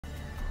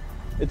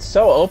It's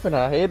so open,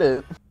 I hate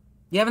it.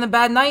 You having a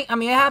bad night? I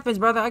mean, it happens,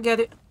 brother. I get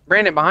it.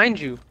 Brandon, behind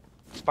you.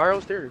 Spiral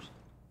stairs.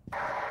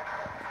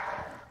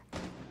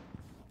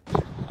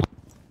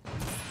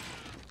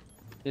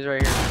 He's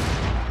right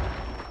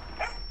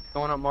here.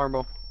 Going up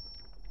marble.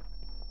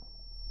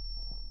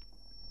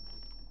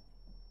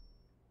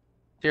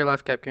 To your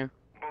left, Capcan.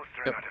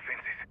 Yep.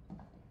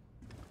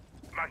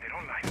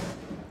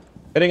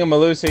 Hitting him a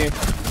Lucy.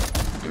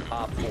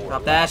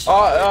 Drop dash.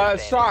 Oh,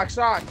 stock.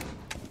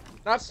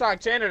 Not stock,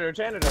 janitor.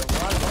 What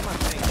am I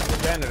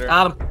saying? Janitor.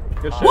 Got him.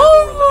 Good shit.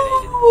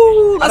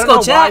 Woo! Let's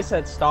go, chat. I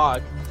said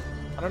stock.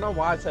 I don't know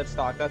why I said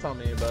stock. That's on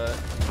me, but.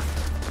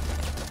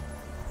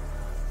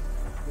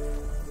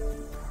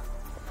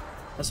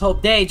 Let's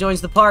hope Day joins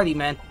the party,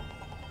 man.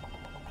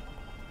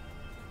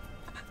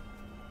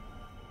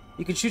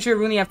 You can shoot your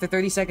Rooney after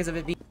 30 seconds of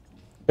it being.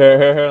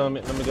 Here. Let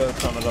me go to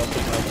summit. Don't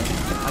think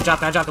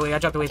nothing. I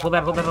dropped away. Pull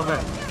back.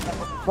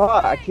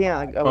 Fuck, I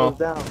can't. I was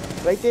down.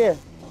 Right there.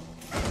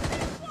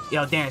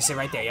 Yo, Darren, sit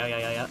right there.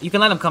 Yo. You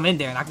can let him come in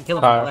there and I can kill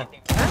him from the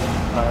left.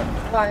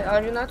 Why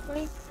are you not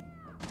 20?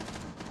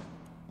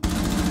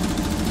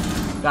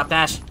 Drop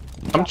dash.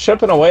 I'm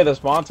chipping away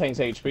this Montaigne's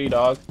HP,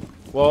 dog.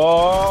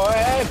 Whoa,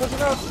 hey, push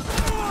it up.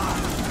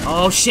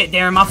 Oh shit,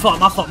 Darren, my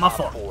fault.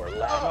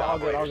 All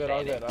good.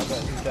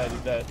 He's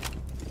dead.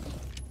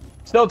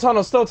 Still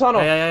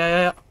tunnel.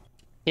 Yeah.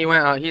 He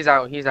went out. He's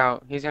out. He's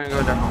gonna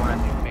go down the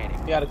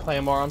line. He had a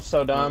claymore. I'm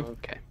so dumb. Oh,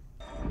 okay.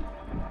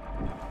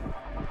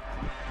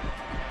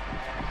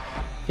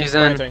 He's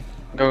in. Planting.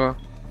 Go.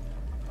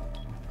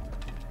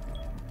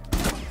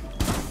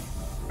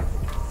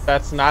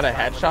 That's not a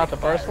headshot, the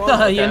first one?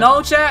 Okay. You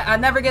know, chat, I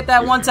never get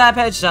that one-tap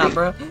headshot,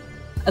 bro.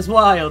 That's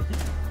wild.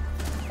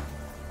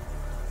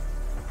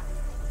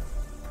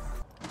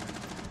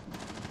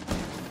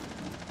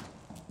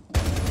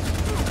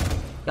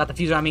 Got the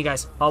fuser on me,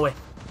 guys. Hallway.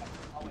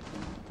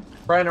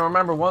 Brandon,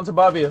 remember, one's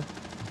above you.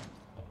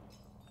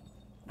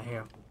 I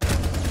hear him.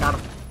 Got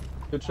him.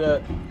 Good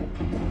shit.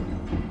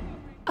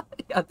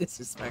 Got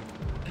disrespect.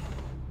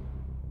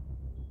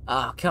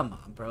 Ah, come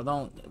on, bro.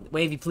 Don't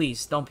Wavy,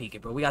 please don't peek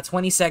it, bro. We got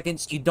 20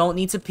 seconds. You don't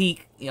need to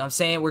peek. You know what I'm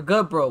saying? We're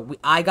good, bro.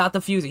 I got the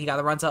fuser. He got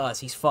to run to us.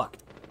 He's fucked.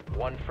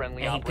 One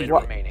friendly And operator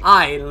remaining.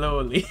 I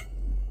lowly.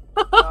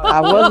 I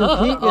wasn't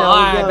peeking.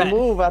 I was gonna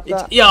move. I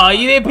thought. Yo,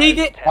 you didn't peek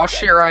it? Watch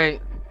to your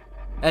right.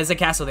 There's a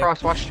castle there.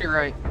 Cross, watch to your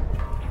right.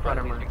 The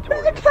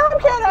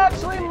Cowcat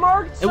actually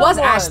marked It was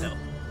someone. Ash, though.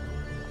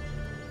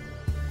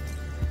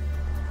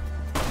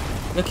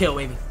 Good kill,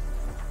 Wavy.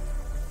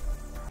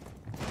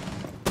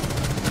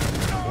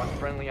 One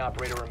friendly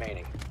operator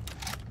remaining.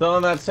 Still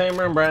in that same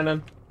room,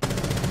 Brandon.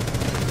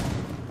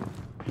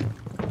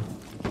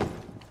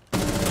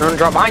 Don't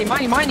drop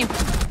behind you.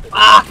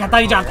 Ah, I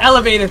thought you dropped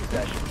elevator.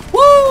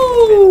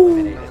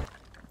 Woo!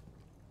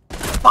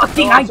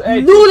 Fucking, I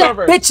knew that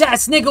bitch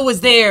ass nigga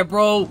was there,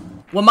 bro.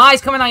 When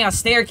Mai's coming on your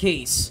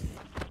staircase.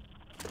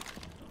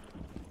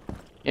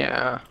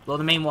 Yeah. Blow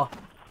the main wall.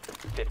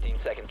 15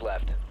 seconds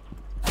left.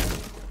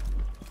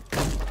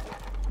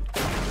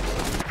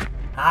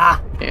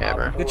 Ah. Yeah,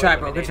 bro. Good try,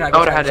 bro. Good try. I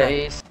would've had an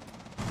ace.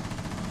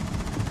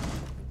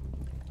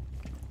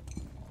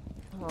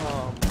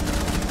 Oh,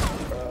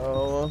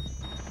 bro.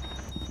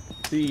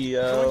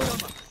 CEO.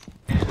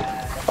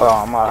 Oh,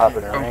 I'm not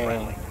hopping in the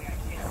rain.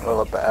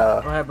 Roll up the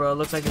L. Go ahead, bro. It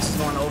looks like this is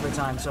going to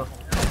overtime, so.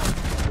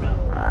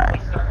 Alright.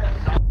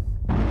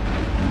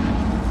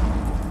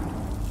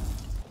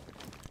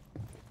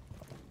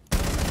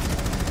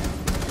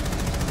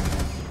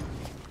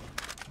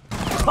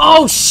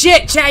 Oh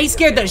shit, chat, he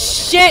scared the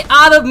shit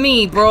out of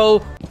me,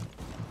 bro.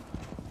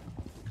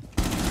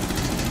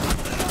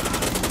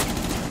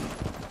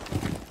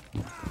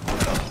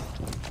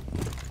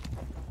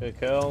 Good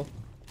kill.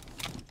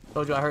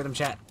 Told you I heard him,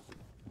 chat.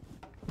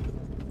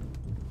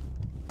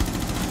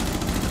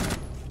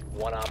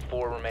 1 op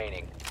 4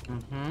 remaining.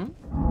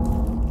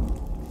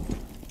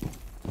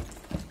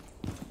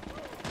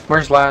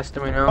 Where's last?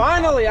 Do we know?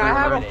 Finally, I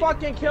have a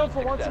fucking kill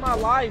for once in my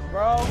life,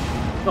 bro.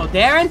 Go,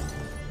 Darren.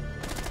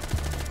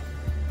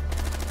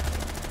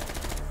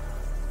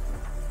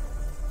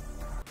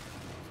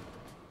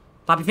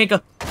 Poppy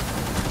Finka.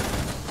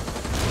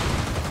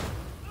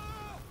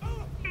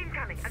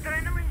 Incoming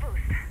adrenaline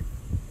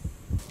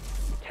boost.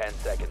 10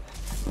 seconds.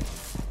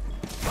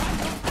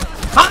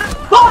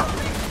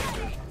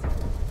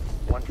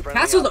 One friendly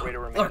Castle operator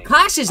or remaining.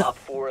 Clash is a Op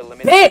 4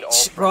 eliminated.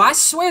 bitch, bro. I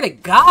swear to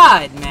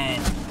God,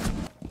 man.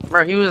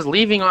 Bro, he was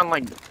leaving on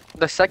like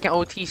the second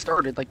OT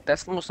started. Like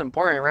that's the most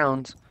important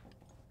rounds.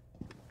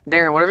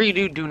 Darren, whatever you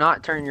do, do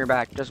not turn your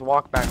back. Just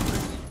walk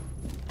backwards.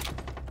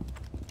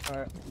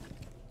 Alright.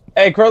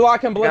 Hey,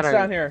 Gridlock and Blitz Gotta-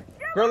 down here.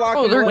 Gridlock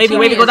Oh, and they're Blitz.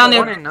 Wavy, go down there.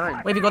 1 and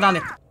 9. Wavy, go down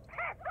there.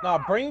 No,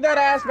 bring that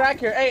ass back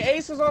here. Hey,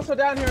 Ace is also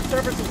down here in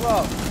service as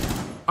well.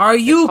 Are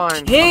you It's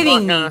fine. kidding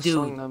I'm not me, gonna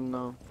swing dude? them,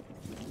 no.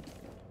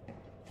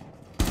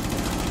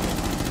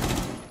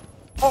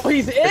 Oh,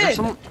 he's Is there in!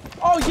 some-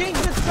 Oh,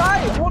 Ying's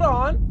inside! Hold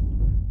on!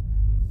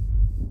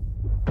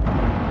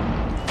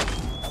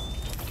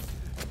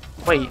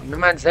 Wait, the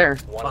man's there.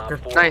 One op Fucker.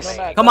 4 Nice.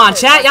 remaining. Come on,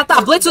 chat. Y'all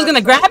thought Blitz was gonna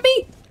grab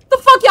me? The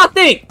fuck fuck y'all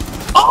think?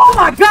 Oh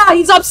my god,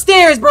 he's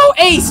upstairs, bro.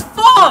 Ace,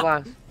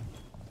 fuck.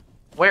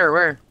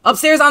 Where?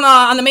 Upstairs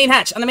on the main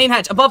hatch.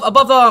 Above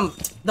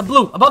the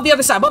blue. Above the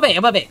other side. Above A. I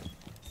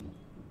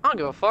don't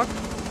give a fuck.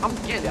 I'm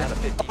getting Down to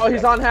 15 Oh,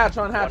 he's seconds. on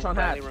hatch. One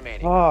friendly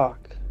remaining. Fuck.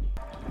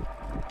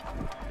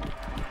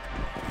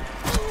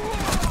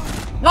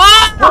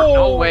 Ah!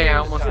 No way, I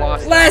almost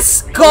lost.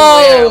 Let's No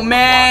go, way,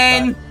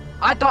 man.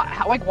 I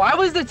thought, like, why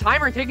was the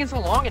timer taking so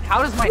long, and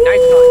how does my knife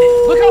not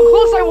hit? Look how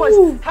close I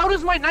was. How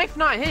does my knife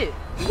not hit?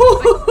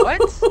 Like,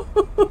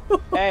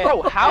 what? Hey,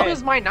 Bro, how hey.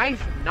 does my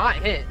knife not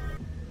hit?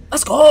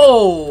 Let's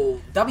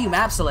go. W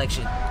map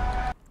selection.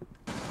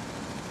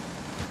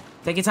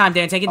 Take your time,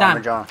 Dan. Take your time.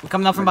 I'm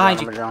coming up from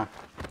behind you. Or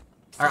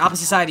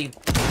opposite side of you.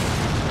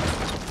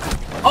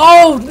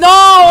 Oh,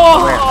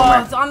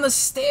 no! It's on the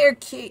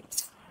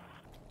staircase.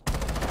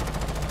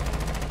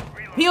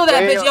 Peel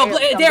that bitch. Yo,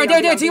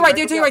 Darren, to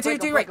your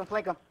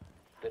right.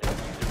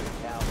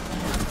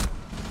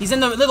 He's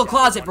in the little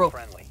closet, bro.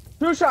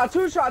 Two shot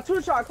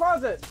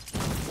closet.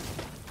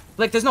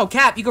 Like, there's no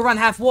cap. You can run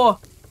half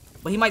wall.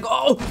 But he might go.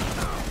 Oh!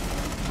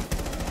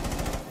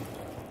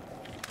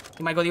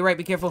 He might go to your right.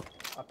 Be careful.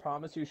 I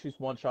promise you, she's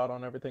one shot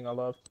on everything I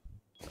love.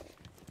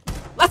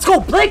 Let's go,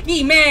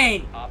 Blicky,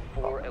 man! Op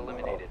 4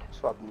 eliminated. Let's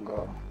fucking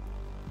go.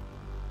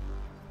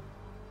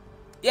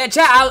 Yeah,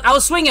 chat, I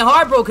was swinging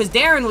hard, bro, because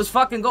Darren was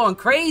fucking going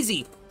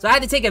crazy. So I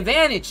had to take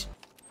advantage.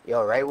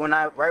 Yo, right when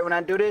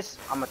I do this,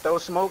 I'ma throw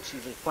smoke.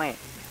 She's just playing.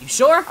 You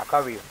sure? I'll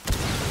cover you.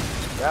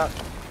 Yep.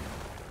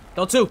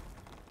 Go two.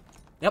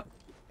 Yep.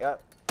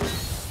 Yep.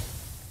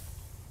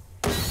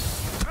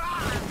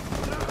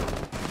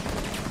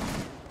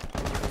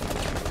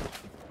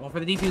 Going for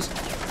the defuse.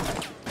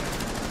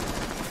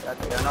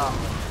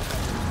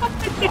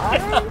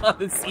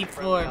 The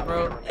C4,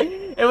 bro.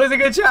 It was a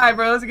good try,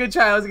 bro. It was a good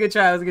try. We have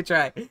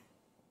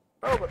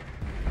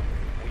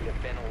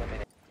been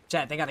eliminated.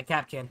 Chat, they got a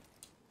cap can.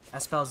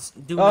 That spells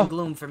doom and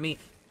gloom for me.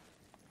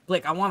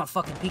 Blick, I want to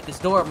fucking peek this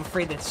door. I'm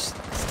afraid that's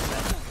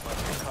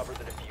Cover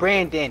the diffuser.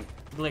 Brandon.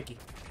 Blicky.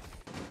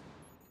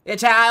 Yeah,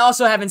 chat, I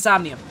also have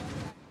insomnia.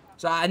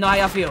 So I know how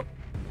y'all feel.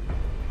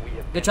 We have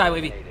Good been try,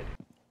 Wavy. eliminated.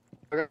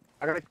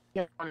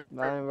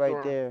 Line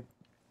right there.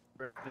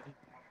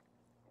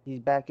 He's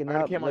backing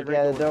I up. can't Look like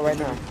at the door right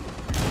now.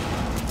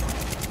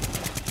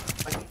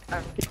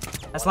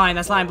 That's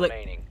line, Blick.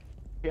 Remaining.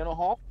 Piano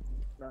hall.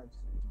 Nice.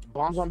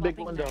 Bombs on big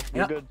window.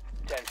 You're Yep. good.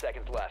 10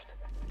 seconds left.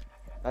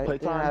 I Play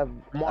think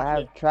time. I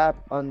have trap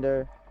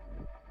under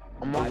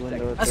the I'm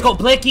window. on Let's go,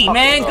 Blicky,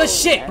 man. Good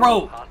shit,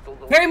 bro.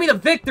 Hostiles Carry me to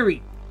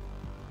victory.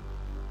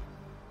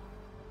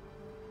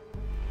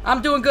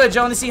 I'm doing good,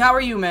 Jonas. How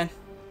are you, man?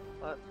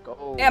 Let's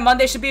go. Yeah,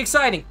 Monday should be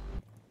exciting.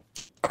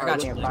 I I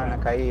got you. can't find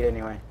a Kaid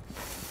anyway.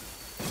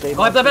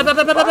 Oh,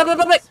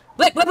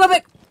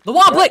 Blick. The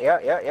wall, Blick. Yeah.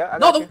 I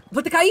No, got you.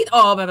 with the Kaid.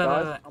 Oh, Blick.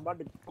 I'm about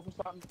to go for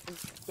something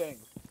thing.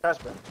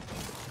 Trust me.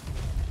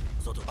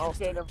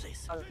 Okay,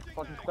 there's a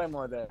fucking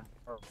claymore there.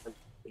 Oh,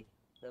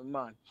 never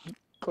mind.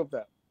 Clip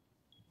that.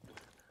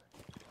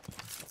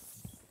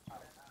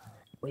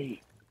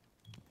 Wait.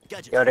 Yo,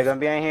 they're gonna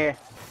be in here.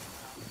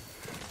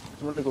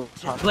 I'm gonna go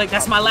top. Blick,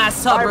 that's my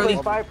last tub, Brody.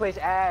 Fireplace,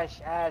 Ash,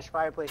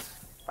 fireplace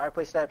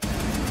steps.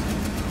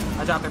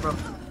 I dropped it, bro.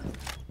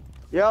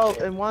 Yo,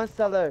 in one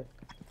cellar.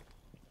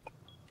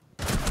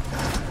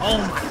 Oh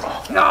my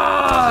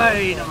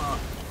god!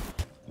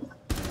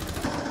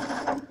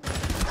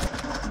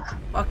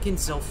 Fucking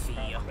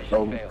Sophia.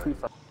 failed.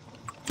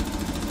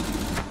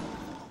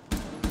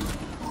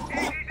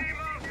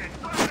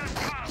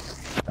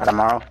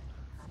 Tomorrow.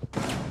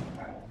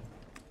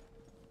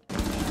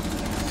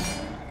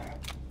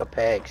 The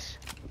pegs.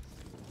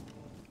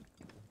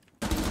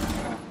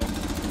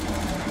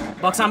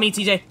 Bucks on me,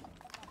 TJ.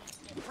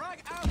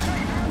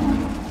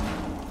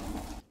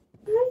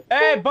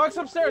 Hey, Bucks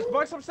upstairs.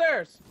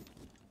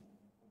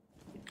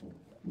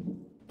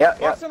 Yep.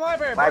 Bucks in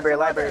library.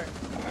 Library.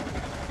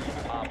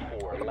 Op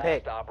 4,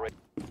 Pick. last operator.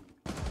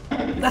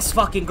 Let's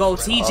fucking go,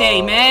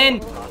 TJ, man.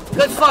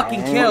 Good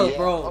fucking kill,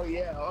 bro.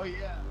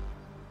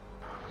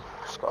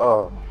 Let's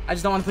go. I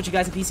just don't want to put you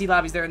guys in PC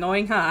lobbies. They're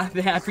annoying, huh? I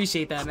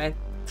appreciate that, man.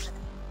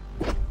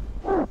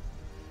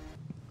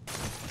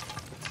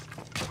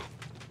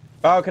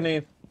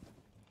 Balcony.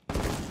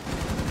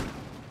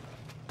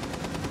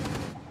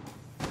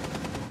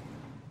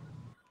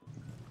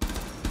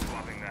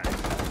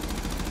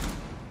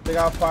 They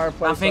got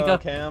fireplace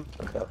camp.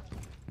 Okay.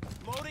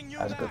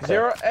 That's a good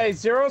Zero. Hey,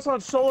 Zero's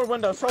on solar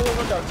window.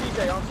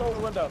 TJ on solar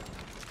window.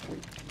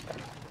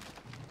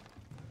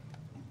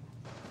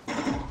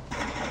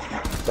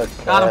 Good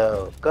Got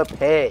kill. Good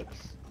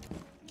pigs.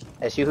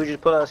 That's you who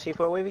just put out a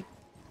C4, Wavy?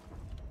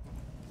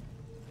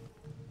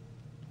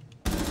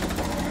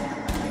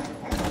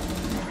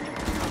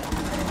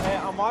 Hey,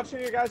 I'm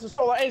watching you guys'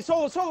 solar. Hey,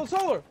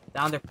 solar.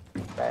 Down there.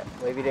 Right.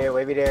 Wavy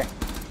there.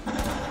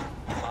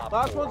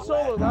 Last one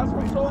solar.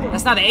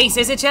 That's not an ace,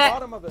 is it, chat?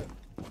 Bottom of it.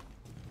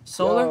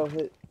 Solar? Yo,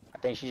 hit. I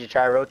think she should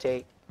try to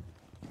rotate.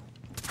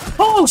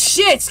 Oh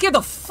shit! Scared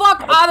the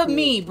fuck out of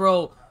me,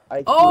 bro.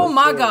 IQ Oh is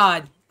my good.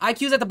 god.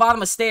 IQ's at the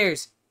bottom of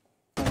stairs.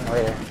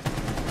 Right there.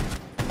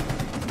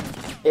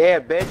 Yeah,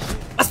 bitch.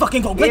 Let's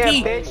fucking go, Yeah,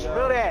 Blicky! bitch.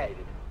 Feel that.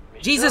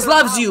 Jesus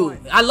loves you.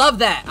 I love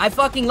that. I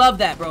fucking love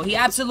that, bro. He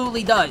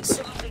absolutely does.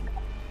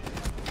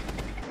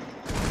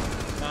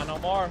 Not no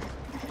more.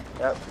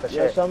 Yep, for Yeah,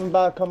 sure. something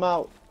about to come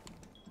out.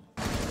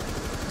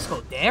 Let's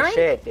go, Darren.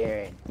 Shit,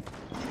 Darren.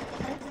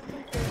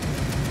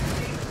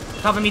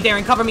 Cover me,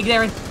 Darren. Cover me,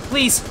 Darren.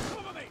 Please.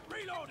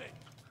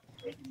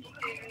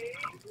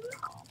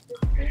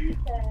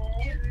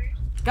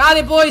 Got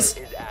it, boys.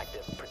 Is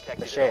active.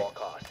 Protected Shit. at all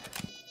costs.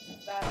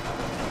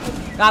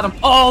 Got him.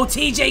 Oh,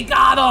 TJ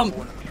got him.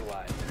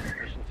 Neutralized.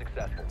 Mission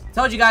successful.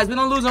 Told you guys, we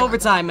don't lose in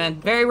overtime, man.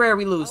 Very rare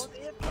we lose.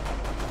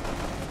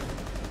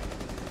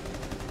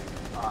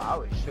 Oh, I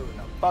was shooting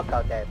the fuck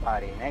out that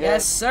body, nigga.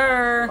 Yes,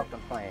 sir. Fucking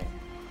playing.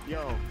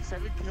 Yo,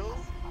 7 kills?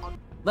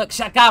 Look,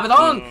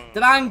 cabrón.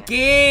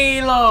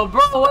 Tranquilo,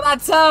 bro. What I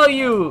tell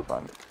you?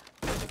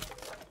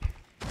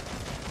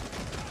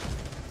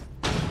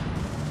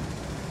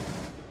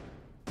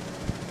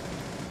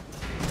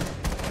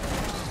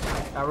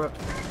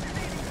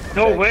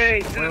 No way!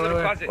 It's in the Wait, little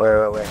wait, closet. Wait.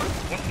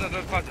 One's in the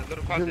little closet.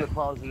 Little He's closet. in the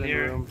closet, in the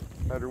Near. room.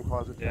 Bedroom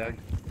closet Yeah. tag.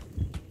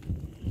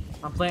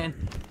 I'm planting.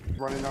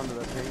 Running onto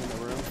the thing in the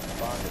room.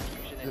 Spot.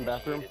 Diffusion In the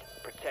bathroom.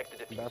 initiated. Protect the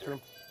diffuser. Bathroom.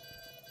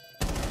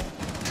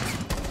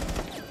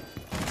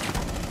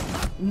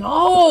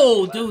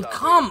 No, dude,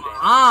 come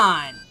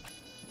on.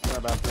 In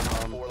the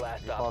bathroom. 4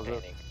 last stop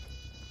Closet.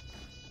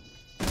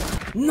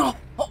 standing. No.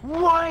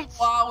 What?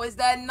 Wow, is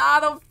that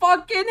not a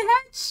fucking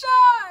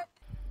headshot?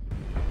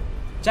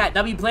 Chat,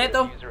 W plant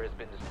though? Diffuser has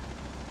been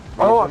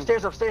Oh,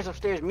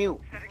 upstairs, mute.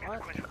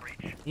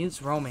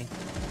 He's roaming.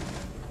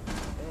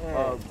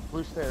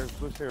 Blue stairs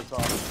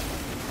off.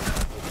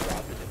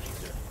 dropped the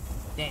diffuser.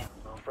 Damn.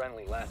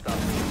 Friendly last stop.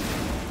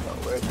 Oh,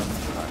 where's the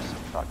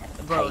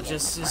fucking Bro,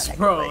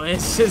 bro,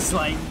 it's just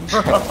like,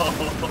 bro.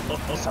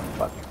 some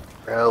fucking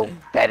real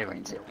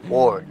veterans at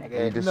war, You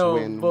nigga. just No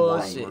win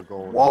bullshit. one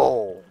goal.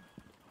 Whoa.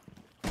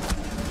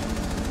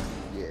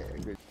 Yeah,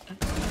 good.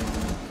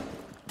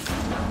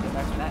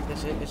 Good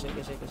shit.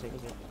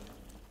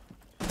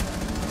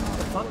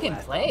 Fucking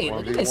play.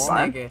 Look at this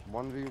nigga.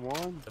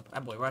 1v1.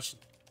 That boy rushing.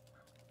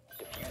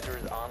 Diffuser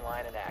is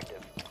online and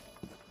active.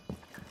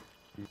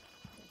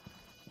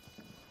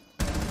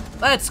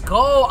 Let's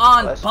go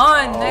on Let's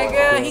bun, go.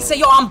 nigga. He said,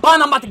 yo, on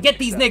bun, I'm about to get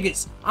these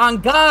niggas. On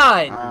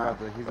God. He's about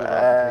to take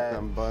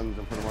them buns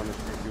and put them on the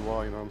safety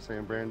wall, you know what I'm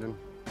saying, Brandon?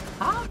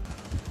 Huh?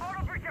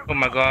 Oh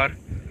my god.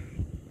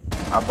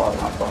 My fault.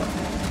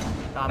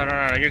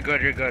 No, you're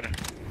good.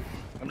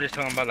 I'm just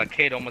talking about like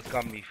Kate almost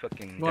got me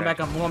fucking. Going back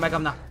up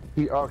now.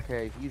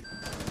 Okay, he's...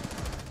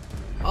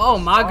 Oh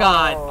my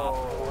God. Op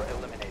 4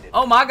 eliminated.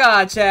 Oh my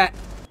God, chat.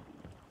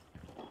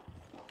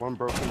 One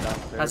broken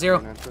downstairs. Got zero.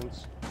 Main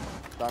entrance.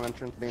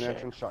 Main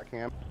entrance, shot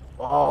cam.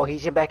 Oh,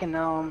 he's your back in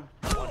No.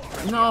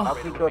 I'll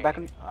keep going back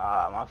in.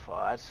 Ah, my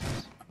fault.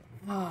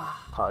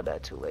 Called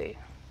that too late.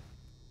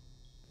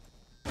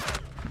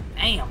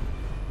 Damn.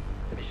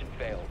 Mission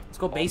failed. Let's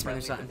go All basement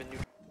or friendlies something. have been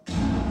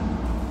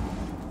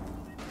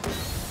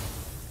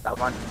That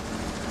one.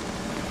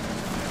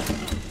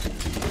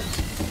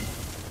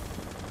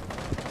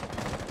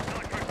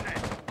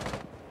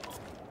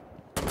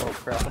 Oh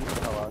crap, I'm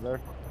gonna out of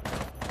there.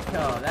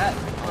 Yo, that,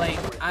 like,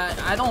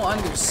 I don't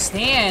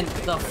understand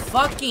the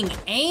fucking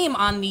aim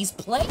on these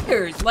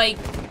players. Like,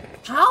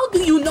 how do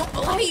you know,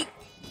 like...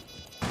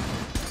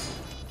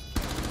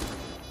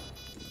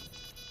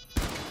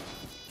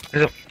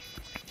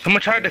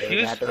 Someone tried to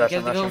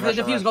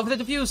defuse. Go for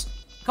the defuse.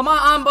 Come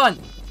on, bun.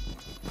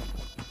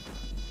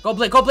 Go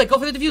Blake, go for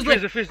the defuse,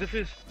 Blake.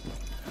 Defuse.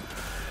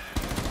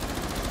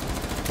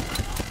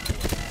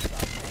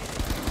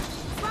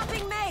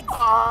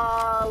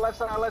 Ah, left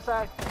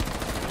side.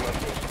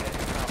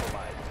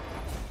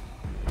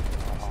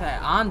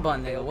 That on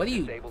bun, nigga. What are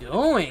you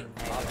doing,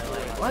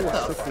 nigga? Like, what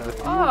the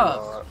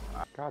fuck?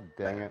 God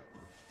dang it.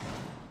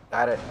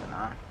 Got it.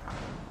 Nah.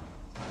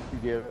 You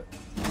get it.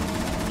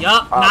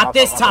 Yup, my not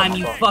this fault, time, my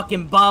you fault.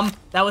 fucking bum.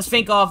 That was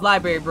Fink off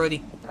library,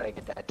 Brody. Gotta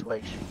get that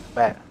Twitch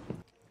back.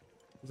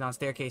 He's on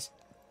staircase.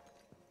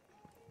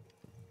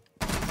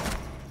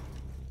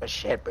 But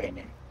shit,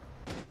 Brandon.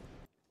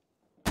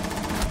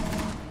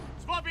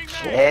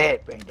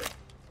 Shit, Brandon.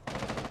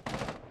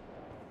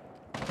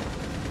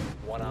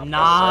 one op.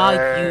 Nah,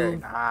 sir, you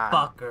nah.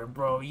 fucker,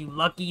 bro. You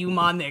lucky you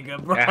my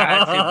nigga, bro.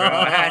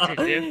 I had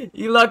to, dude.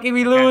 You lucky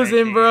me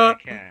losing, bro. I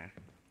can't.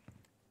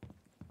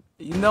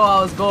 You know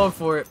I was going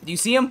for it. Do you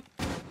see him?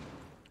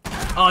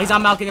 Oh, he's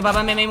on balcony.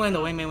 Main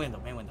window.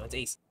 It's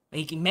ace.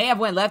 He may have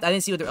went left. I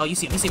didn't see what the... Oh, you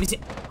see him.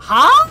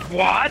 Huh?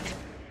 What?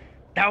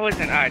 That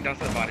wasn't... Alright, don't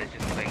say about it.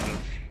 Just like...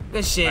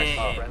 Good shit,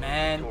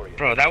 man.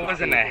 Bro, that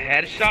wasn't a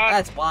headshot?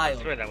 That's wild.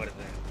 I swear that would have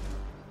been.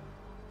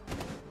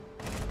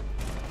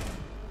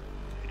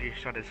 He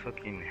shot his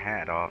fucking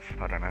hat off.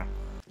 I don't know.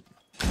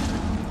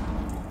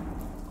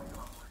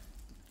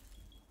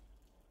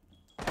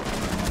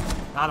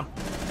 Got him.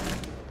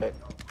 Okay.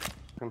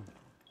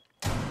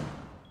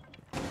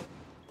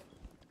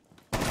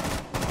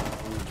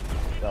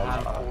 Got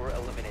him. Op 4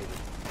 eliminated.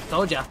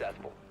 Told ya.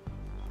 Successful.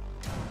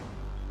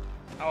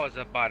 I was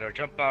about to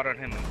jump out on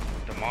him and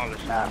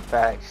demolish him. Nah,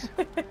 facts.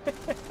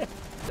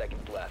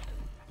 Seconds left.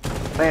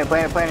 Playing.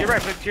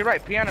 To your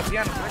right, piano.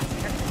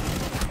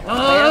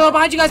 Oh,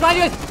 behind you guys,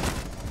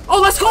 Oh,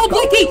 let's go,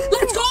 Blicky!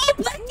 Let's go,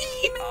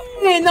 Blicky,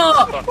 man!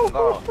 I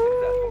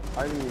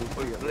didn't even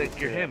see it. Blick,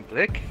 you're him,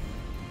 Blick.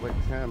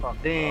 Blick's him.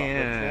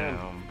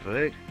 Damn,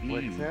 Blick.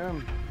 Blick's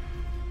him.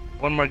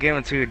 One more game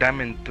until you're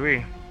Diamond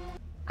 3.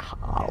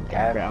 Oh,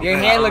 God. Your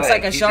hand looks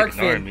like a He's shark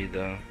ignoring fin. me,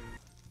 though.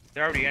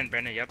 They're already in,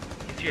 Brandon. Yep.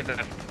 He's to your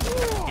left.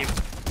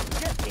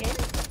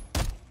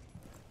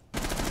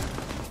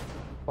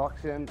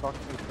 Bucks in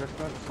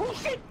Christmas.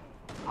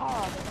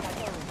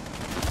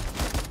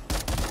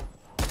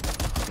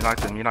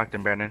 You knocked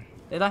him, Brandon.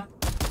 Did I?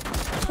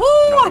 Woo!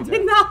 I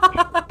did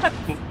not!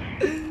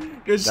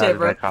 Good shit,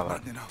 bro.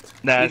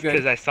 Nah, it's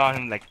because I saw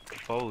him like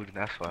fold.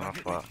 That's why I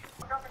thought.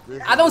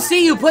 I don't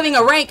see you putting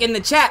a rank in the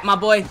chat, my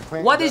boy.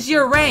 What is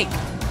your rank?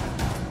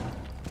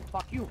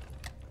 Fuck you.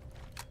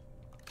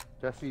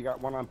 Jesse, you got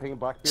one on ping,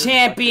 Blackbeard?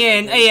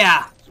 Champion,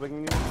 yeah.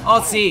 Swinging you?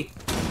 I'll see.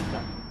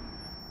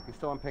 He's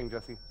still on ping,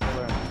 Jesse. Still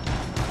there.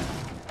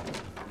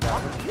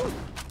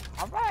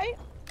 Alright.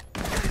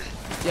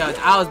 Yo,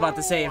 I was about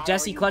to say, if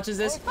Jesse clutches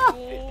this,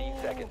 15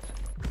 seconds.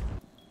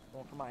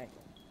 Going for my.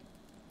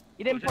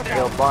 You didn't put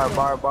Yo, bar.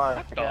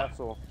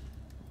 Castle.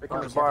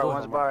 One's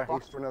bar.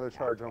 Ace for another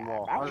charge on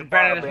wall.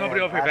 Brandon, there's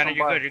nobody over here, Brandon.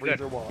 You're good.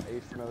 Freezer wall.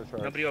 Ace for another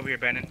charge. Nobody over here,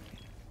 Brandon.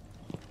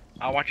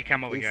 I'll watch your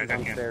cam over Ace here. I is got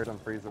on cam. stairs on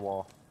freezer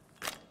wall.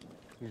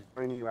 He's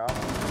bringing you out.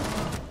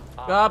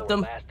 Dropped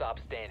him. Last stop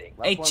standing.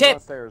 Hey, Last one's Chip,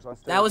 on stairs,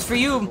 that was for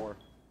you.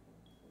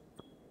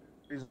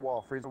 Freezer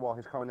wall.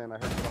 He's coming in. I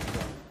heard him.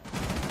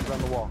 He's on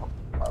the wall.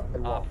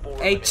 Wall.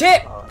 Hey,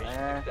 Chip.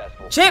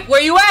 Chip,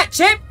 where you at,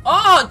 Chip?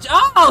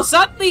 Oh,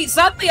 suddenly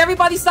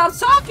everybody stops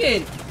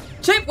talking.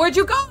 Chip, where'd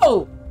you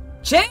go?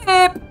 Chip.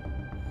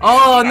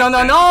 Oh, no.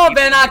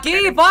 Ven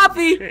aquí,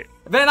 papi.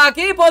 Ven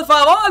aquí, por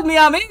favor, mi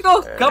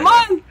amigo. Come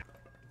on.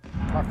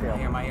 Cocktail.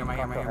 Here, my.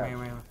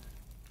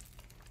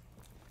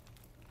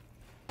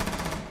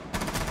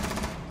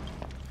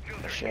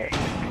 Shit. I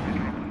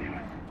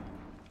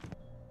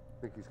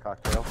think he's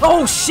cocktail.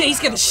 Oh, shit, he's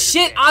getting the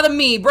shit out of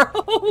me, bro.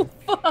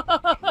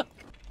 Fuck.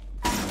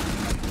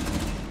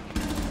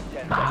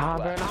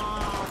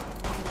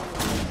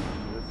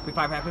 Quick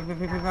fire.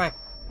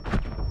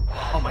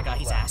 Oh my god,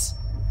 he's ass.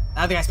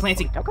 The other guy's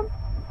planting. Took him?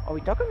 Oh,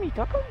 he took him?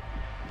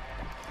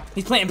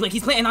 He's planting, Blink.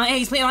 He's planting on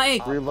A.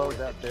 Reload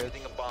that bitch.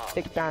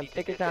 Take it down.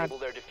 Disable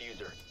their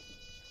diffuser.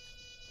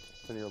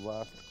 It's on your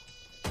left.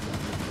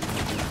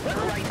 Good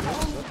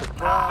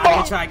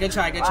try.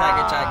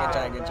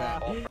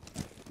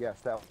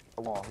 Yes, that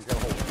wall. He's got a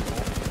hole.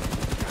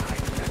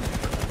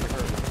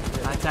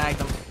 I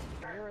tagged him.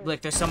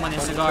 Blick, there's someone in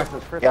cigar.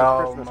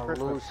 Yo, Christmas.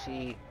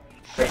 Malusi.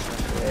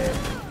 Christmas, yeah.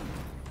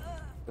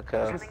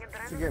 Okay.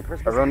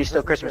 Christmas. Aroni's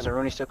still Christmas. Should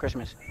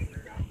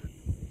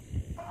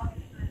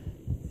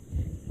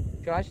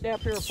I stay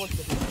up here or push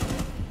this?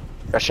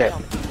 Good shit.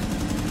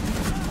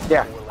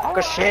 Yeah,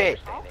 good shit.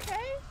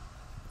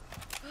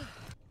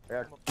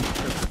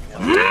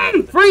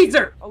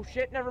 Freezer! Oh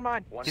shit, never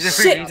mind. He's in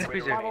Shit.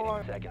 freezer.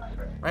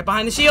 Right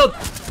behind the shield. No.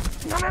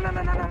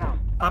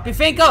 Papi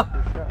Finca.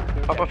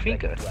 Papa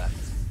Finca.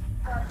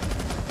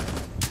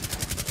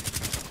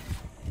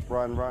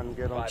 Run,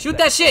 get him. Shoot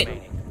that shit.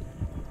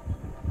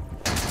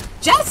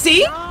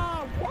 Jesse?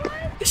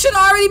 You should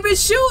have already been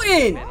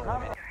shooting.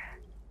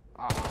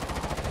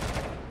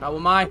 Not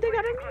with mine.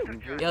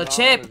 Yo,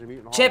 Chip,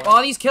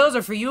 all these kills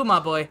are for you, my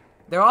boy.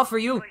 They're all for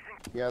you.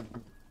 Yeah,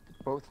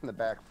 both in the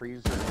back.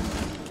 Freezer.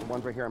 The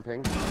one's right here on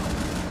ping.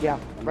 Yeah,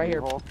 right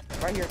here. Hole.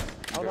 Right here.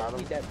 Oh, Got no, him.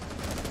 he's dead.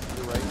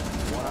 You're right.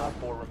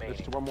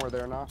 There's one more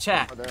there now.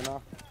 Chat. One more there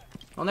now.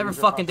 Don't ever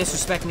fucking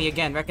disrespect me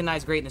again.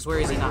 Recognize greatness. Where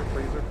is he now?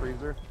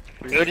 Freezer.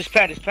 Yo, just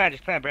plan,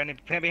 Brandon.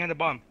 Plan behind the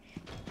bomb.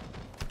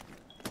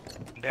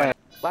 Damn.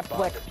 Left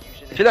click.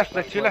 To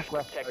your left.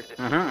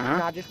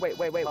 Nah, just wait.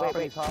 That's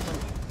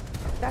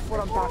what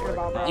I'm talking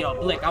about, bro.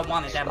 Yo, Blick, I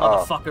wanted that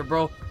motherfucker,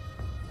 bro.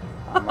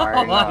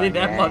 I wanted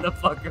that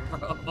motherfucker,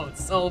 bro.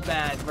 So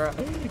bad, bro.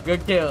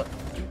 Good kill.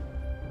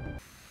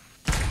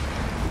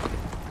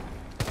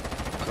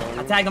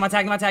 I tagged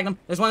him.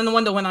 There's one in the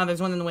window.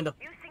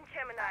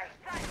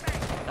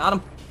 Got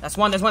him. That's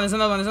one. There's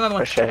another one.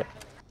 Good shit.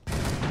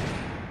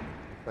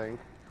 Thing.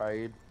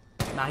 Hide.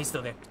 Nah, he's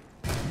still there.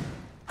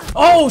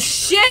 Oh,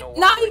 shit!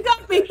 Nah, he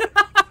got me!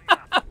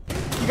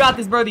 You got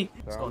this, Brody.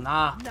 Let's go,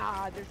 Nah,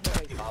 there's no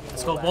way.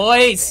 Let's go,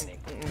 boys!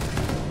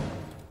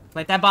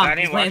 Plant that bomb. I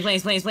didn't He's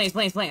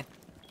playing.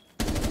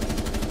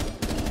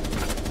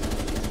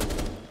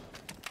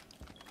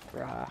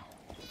 Bruh.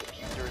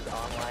 Diffuser is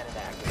online and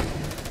active.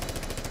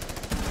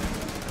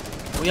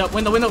 We up,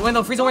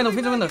 window, freeze the window. To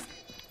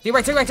your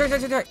right.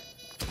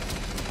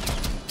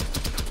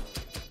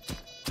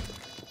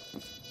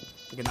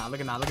 Look at now.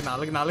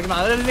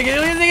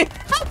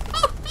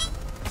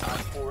 Top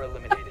 4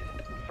 eliminated.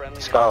 Friendly.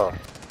 Let's go.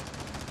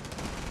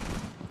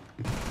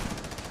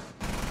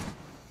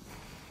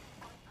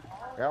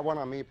 Got one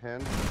on me,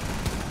 Pin.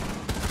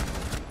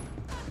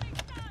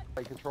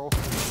 Play control.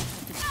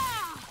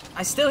 I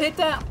I still hit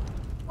that?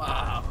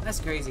 Wow, that's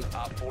crazy.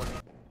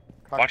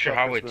 Watch your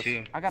highway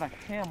too. I got a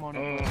cam on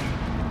it.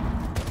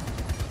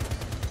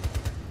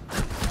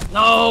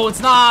 No,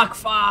 it's knock.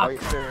 Fuck.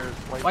 White stairs.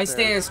 White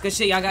stairs. Good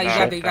shit. I got you.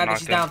 Nah, You got it.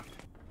 She's down.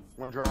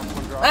 One drop,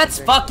 one drop. Let's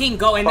fucking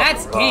go. And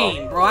that's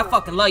game, bro. I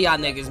fucking love y'all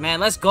niggas, man.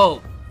 Let's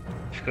go.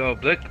 Let's go,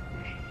 Blick.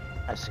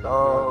 Let's There,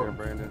 go.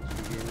 Brandon.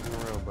 2 games in a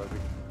row,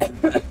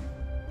 buddy.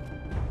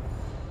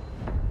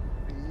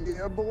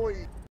 Yeah, boy.